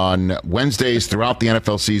Pile-On on Wednesdays throughout the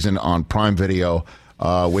NFL season on Prime Video,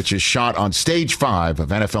 which is shot on Stage 5 of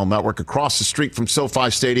NFL Network across the street from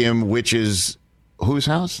SoFi Stadium, which is whose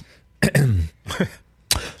house?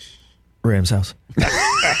 Rams house. You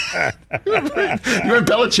went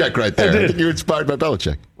Belichick right there. I think you were inspired by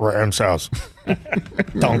Belichick. Rams house.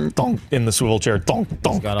 Donk, donk. In the swivel chair. Donk,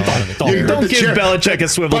 donk, got a lot of it. donk. You heard Don't the give chair. Belichick a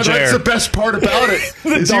swivel But chair. that's the best part about it.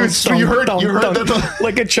 is you heard that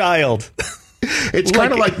like a child. it's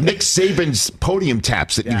kind of like Nick Saban's podium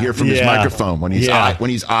taps that you hear from his microphone when he's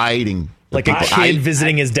eyeing. Like a kid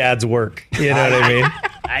visiting his dad's work. You know what I mean?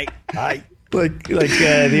 Like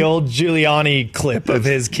the old Giuliani clip of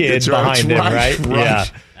his kid behind him, right? Yeah.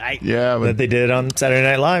 Yeah, that they did on Saturday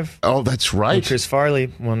Night Live. Oh, that's right. With Chris Farley,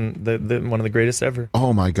 one of the greatest ever.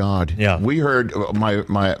 Oh my God! Yeah, we heard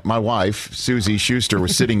my wife Susie Schuster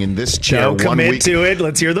was sitting in this chair. Don't commit to it.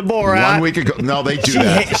 Let's hear the Borat. 1 week ago, no, they do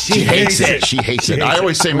that. She hates it. She hates it. I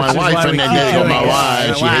always say my wife, and then they go my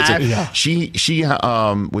wife. She hates it. Yeah. She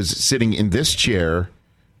was sitting in this chair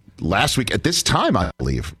last week at this time, I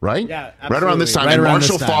believe, right? Yeah, absolutely. Right around this time. Right and around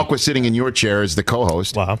Marshall this time. Faulk was sitting in your chair as the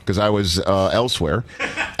co-host because I was elsewhere.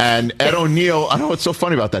 And Ed O'Neill, I don't know what's so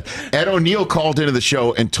funny about that. Ed O'Neill called into the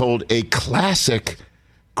show and told a classic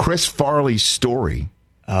Chris Farley story.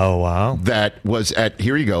 Oh, wow. That was at,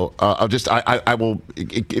 here you go. I will,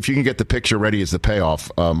 if you can get the picture ready as the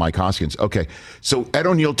payoff, Mike Hoskins. Okay. So Ed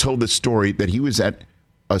O'Neill told the story that he was at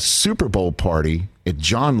a Super Bowl party at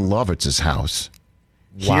John Lovitz's house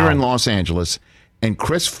here in Los Angeles, and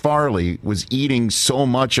Chris Farley was eating so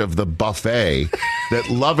much of the buffet that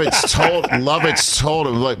Lovitz told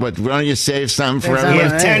him, "Look, why don't you save some for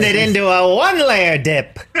everyone?" Turn it into a one-layer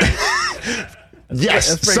dip.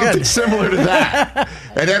 Yes, something similar to that.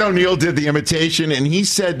 And Ed O'Neill did the imitation, and he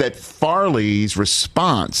said that Farley's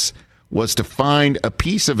response was to find a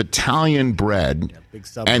piece of Italian bread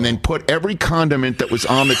and then put every condiment that was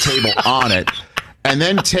on the table on it, and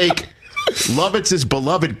then take Lovitz's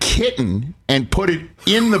beloved kitten and put it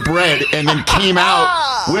in the bread and then came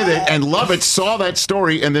out with it. And Lovitz saw that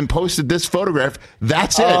story and then posted this photograph.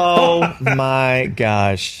 That's it. Oh, my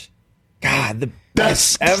gosh. God, the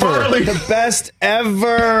best ever. The best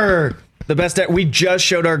ever. The best ever. We just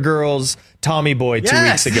showed our girls Tommy Boy 2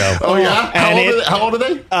 weeks ago. Oh, yeah? How old are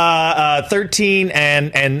they? 13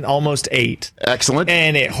 and almost 8. Excellent.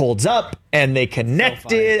 And it holds up, and they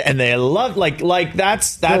connected, and they love, like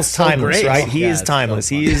that's timeless, right? He is timeless.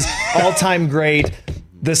 He is all-time great.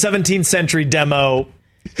 The 17th century demo,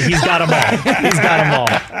 he's got them all. He's got them all.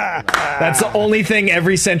 That's the only thing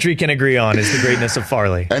every century can agree on is the greatness of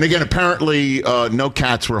Farley. And again, apparently no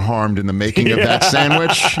cats were harmed in the making of that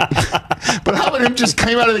sandwich. But how about him just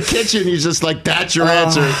came out of the kitchen? He's just like, that's your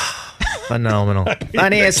answer. Phenomenal.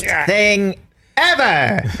 Funniest thing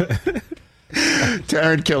ever.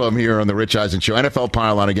 Taran Killam here on the Rich Eisen Show. NFL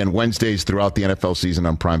Pile On again Wednesdays throughout the NFL season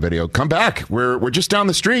on Prime Video. Come back. We're just down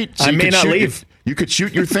the street. So I may not leave. You could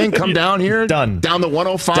shoot your thing. Come down here. Done. Down the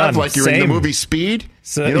 105 Done. like you're in the movie Speed.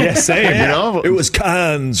 So, yeah, same. You know? It was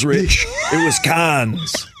cons, Rich. It was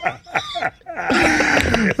cons.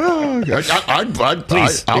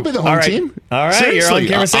 Please. I'll be the home team. All right, Seriously,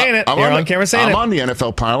 you're on camera saying it. I'm on the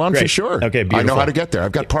NFL Pile-On for sure. Okay, beautiful. I know how to get there.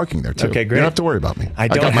 I've got parking there, too. Okay, great. You don't have to worry about me. I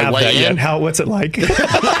don't have that yet. What's it like? The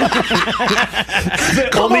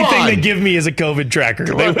only thing they give me is a COVID tracker.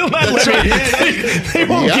 They will not let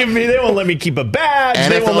me. They won't let me keep a badge. NFL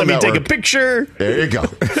they won't let me Network. take a picture. There you go.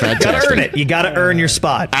 Fantastic. You gotta earn it. You gotta earn your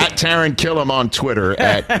spot. At Taran Killam on Twitter,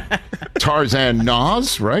 at Tarzan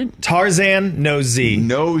Nas, right? Tarzan No Z.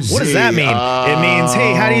 No Z. What does that mean? It means,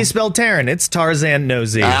 hey, how do you spell Taran? It's Tarzan No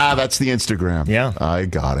Z. That's the Instagram. Yeah. I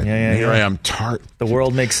got it. Here I am. The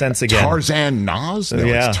world makes sense again. Tarzan Nas? No,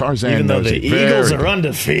 it's Tarzan Even though No Z. the Eagles are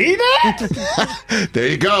undefeated? There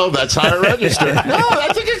you go. That's how I register. No,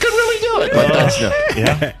 I think I could really do it. But that's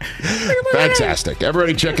fantastic.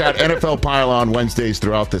 Everybody check out NFL Pile On Wednesdays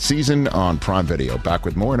throughout the season on Prime Video. Back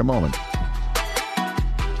with more in a moment.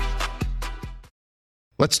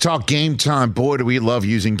 Let's talk Game Time. Boy, do we love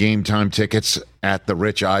using Game Time tickets at the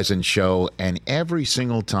Rich Eisen Show. And every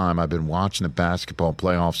single time I've been watching the basketball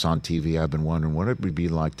playoffs on TV, I've been wondering what it would be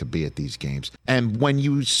like to be at these games. And when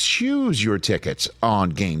you choose your tickets on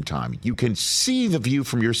Game Time, you can see the view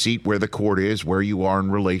from your seat where the court is, where you are in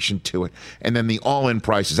relation to it, and then the all-in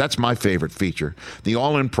prices. That's my favorite feature. The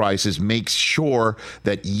all-in prices makes sure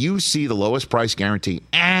that you see the lowest price guarantee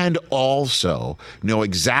and also know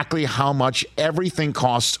exactly how much everything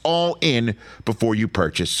costs all in before you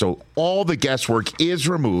purchase. So all the guesswork is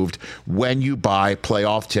removed when you buy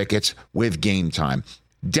playoff tickets with Game Time.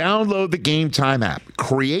 Download the Game Time app,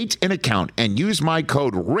 create an account, and use my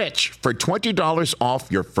code RICH for $20 off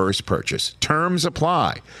your first purchase. Terms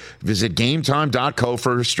apply. Visit GameTime.co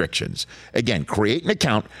for restrictions. Again, create an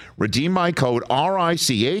account, redeem my code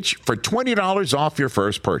RICH for $20 off your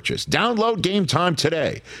first purchase. Download Game Time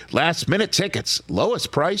today. Last minute tickets,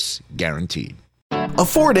 lowest price guaranteed.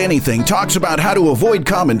 Afford Anything talks about how to avoid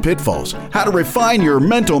common pitfalls, how to refine your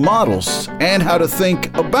mental models, and how to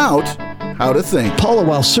think about how to think. Paula,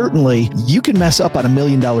 while certainly you can mess up on $1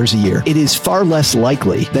 million a year, it is far less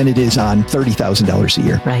likely than it is on $30,000 a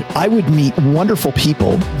year. Right. I would meet wonderful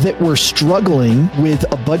people that were struggling with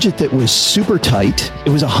a budget that was super tight. It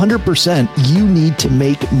was 100% you need to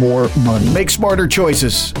make more money. Make smarter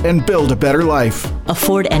choices and build a better life.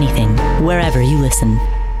 Afford Anything, wherever you listen.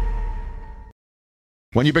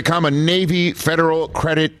 When you become a Navy Federal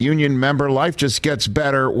Credit Union member, life just gets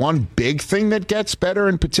better. One big thing that gets better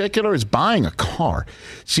in particular is buying a car.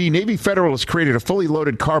 See, Navy Federal has created a fully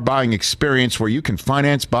loaded car buying experience where you can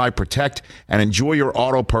finance, buy, protect, and enjoy your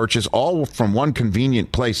auto purchase all from one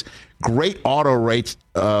convenient place. Great auto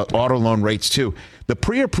loan rates, too. The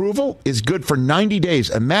pre-approval is good for 90 days.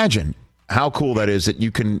 Imagine how cool that is that you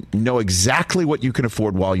can know exactly what you can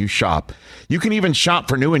afford while you shop. You can even shop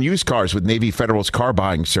for new and used cars with Navy Federal's car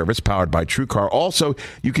buying service powered by TrueCar. Also,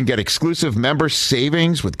 you can get exclusive member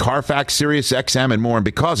savings with Carfax, Sirius XM, and more. And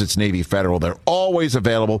because it's Navy Federal, they're always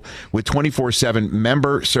available with 24/7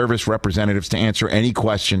 member service representatives to answer any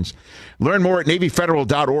questions. Learn more at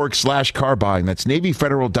NavyFederal.org/car buying. That's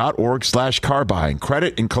NavyFederal.org/car buying.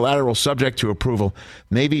 Credit and collateral subject to approval.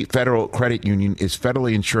 Navy Federal Credit Union is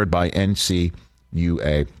federally insured by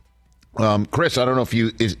NCUA. Chris, I don't know if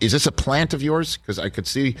is this a plant of yours? Because I could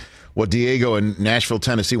see what Diego in Nashville,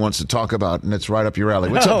 Tennessee wants to talk about, and it's right up your alley.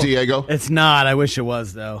 What's up, Diego? It's not. I wish it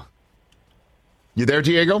was, though. You there,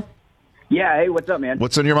 Diego? Yeah. Hey, what's up, man?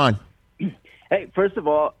 What's on your mind? Hey, first of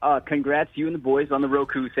all, congrats you and the boys on the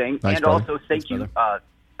Roku thing. Nice, and brother. also thank you.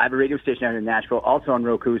 I have a radio station out in Nashville, also on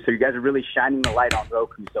Roku, so you guys are really shining the light on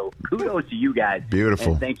Roku. So kudos to you guys.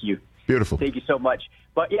 Beautiful. And thank you. Beautiful. Thank you so much.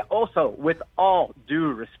 But, yeah, also, with all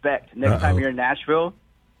due respect, next time you're in Nashville,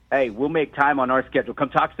 hey, we'll make time on our schedule. Come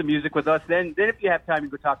talk some music with us. Then if you have time, you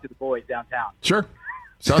go talk to the boys downtown. Sure.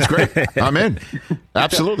 Sounds great. I'm in.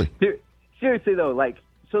 Absolutely. Seriously, though,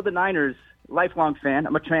 so the Niners, lifelong fan.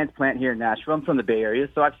 I'm a transplant here in Nashville. I'm from the Bay Area.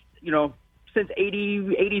 So I've, since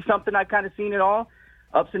 80-something, I've kind of seen it all.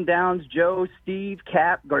 Ups and downs, Joe, Steve,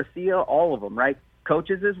 Cap, Garcia, all of them, right?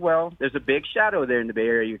 Coaches as well. There's a big shadow there in the Bay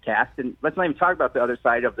Area cast. And let's not even talk about the other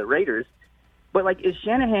side of the Raiders. But, is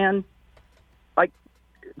Shanahan,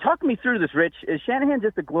 talk me through this, Rich. Is Shanahan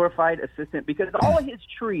just a glorified assistant? Because all of his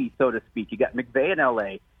trees, so to speak, you got McVay in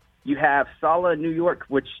L.A., you have Saleh in New York,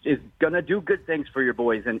 which is going to do good things for your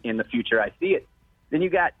boys in the future. I see it. Then you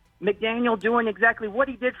got McDaniel doing exactly what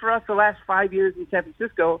he did for us the last 5 years in San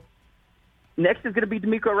Francisco. Next is going to be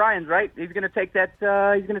DeMeco Ryans, right? He's going to take that.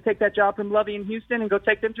 He's going to take that job from Lovey in Houston and go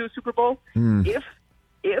take them to a Super Bowl. If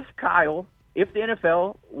the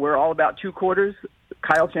NFL were all about 2 quarters,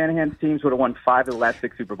 Kyle Shanahan's teams would have won 5 of the last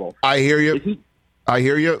 6 Super Bowls. I hear you.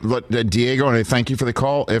 Look, Diego, and I thank you for the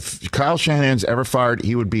call. If Kyle Shanahan's ever fired,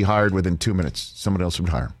 he would be hired within 2 minutes. Someone else would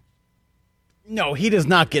hire him. No, he does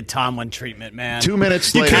not get Tomlin treatment, man. 2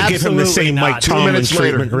 minutes you later. You can't give him the same Mike Tomlin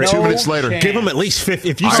treatment. 2 minutes later. Give him at least 50.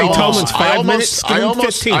 If you say Tomlin's 5 minutes, give him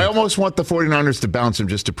 15. I almost want the 49ers to bounce him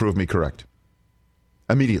just to prove me correct.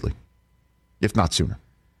 Immediately. If not sooner.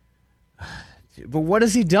 But what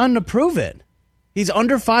has he done to prove it? He's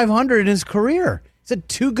under 500 in his career. He's had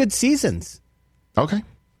 2 good seasons. Okay.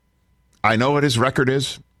 I know what his record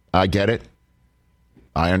is. I get it.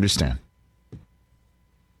 I understand.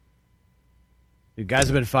 You guys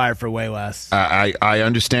have been fired for way less. I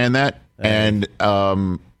understand that. And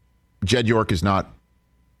Jed York does not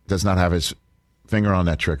have his finger on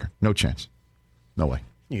that trigger. No chance. No way.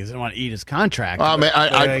 He doesn't want to eat his contract.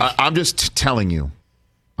 I'm just telling you.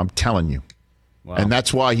 I'm telling you. Wow. And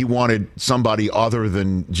that's why he wanted somebody other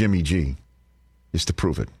than Jimmy G, is to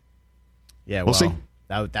prove it. Yeah, we'll see.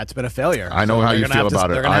 That's been a failure. I know how you feel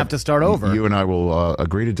about it. They're going to have to start over. You and I will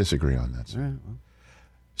agree to disagree on that. All right, well.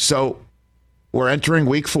 So we're entering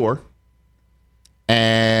week 4,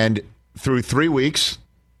 and through 3 weeks,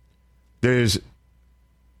 there's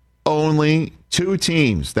only 2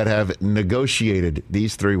 teams that have negotiated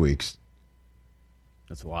these 3 weeks.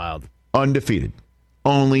 That's wild. Undefeated.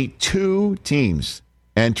 Only 2 teams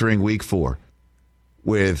entering week 4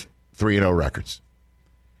 with 3-0 records.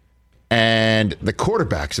 And the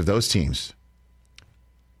quarterbacks of those teams,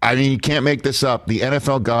 I mean, you can't make this up. The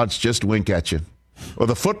NFL gods just wink at you. Or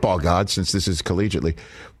the football gods, since this is collegiately.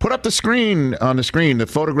 Put up the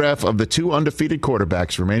photograph of the 2 undefeated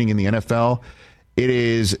quarterbacks remaining in the NFL. It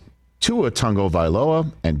is Tua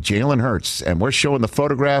Tagovailoa and Jalen Hurts. And we're showing the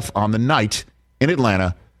photograph on the night in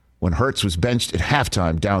Atlanta when Hurts was benched at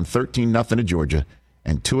halftime, down 13-0 to Georgia.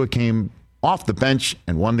 And Tua came off the bench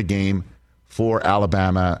and won the game for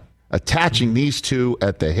Alabama, attaching these 2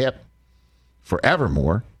 at the hip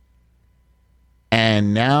forevermore.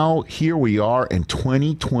 And now here we are in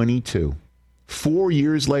 2022, 4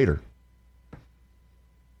 years later.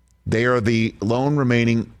 They are the lone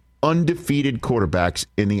remaining undefeated quarterbacks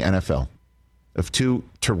in the NFL of 2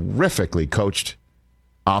 terrifically coached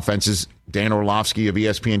offenses. Dan Orlovsky of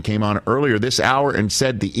ESPN came on earlier this hour and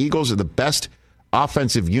said the Eagles are the best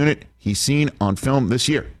offensive unit he's seen on film this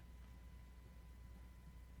year.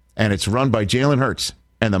 And it's run by Jalen Hurts.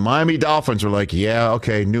 And the Miami Dolphins were like, yeah,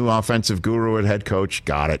 okay, new offensive guru and head coach.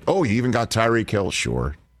 Got it. Oh, you even got Tyreek Hill.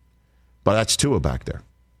 Sure. But that's Tua back there.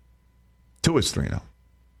 Tua's 3-0.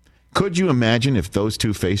 Could you imagine if those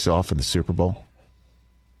 2 face off in the Super Bowl?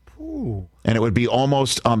 Ooh. And it would be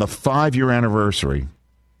almost on the 5-year anniversary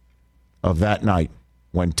of that night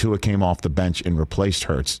when Tua came off the bench and replaced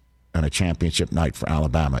Hurts on a championship night for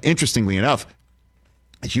Alabama. Interestingly enough,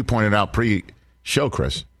 as you pointed out pre-show,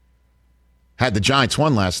 Chris, had the Giants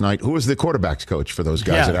won last night, who was the quarterbacks coach for those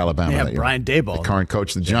guys at Alabama? Yeah, Brian Daboll. The current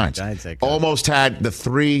coach of the Giants. Almost had the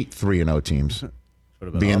 3-0 teams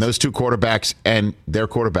being awesome. Those 2 quarterbacks and their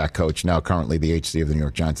quarterback coach, now currently the HC of the New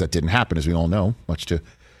York Giants. That didn't happen, as we all know, much to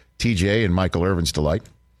TJ and Michael Irvin's delight.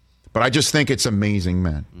 But I just think it's amazing,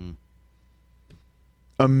 man.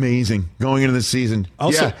 Amazing. Going into the season.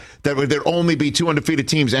 Also, that would there only be 2 undefeated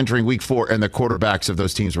teams entering week 4, and the quarterbacks of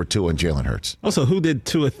those teams were Tua and Jalen Hurts. Also, who did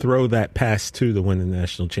Tua throw that pass to win the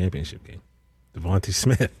national championship game? Devontae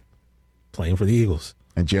Smith, playing for the Eagles.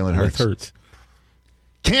 And Jalen Hurts.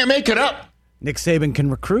 Can't make it up. Nick Saban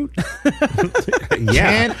can recruit.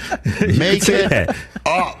 Can't make it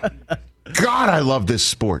up. God, I love this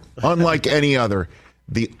sport. Unlike any other.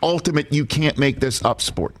 The ultimate you can't make this up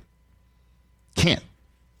sport. Can't.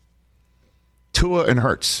 Tua and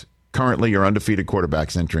Hurts, currently your undefeated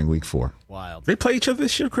quarterbacks entering week 4. Wild. They play each other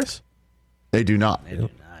this year, Chris? They do not. They do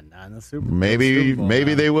not in the Super Bowl. Maybe Bowl,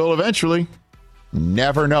 they will eventually.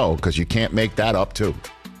 Never know, because you can't make that up, too.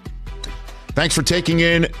 Thanks for taking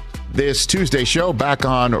in this Tuesday show. Back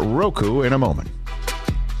on Roku in a moment.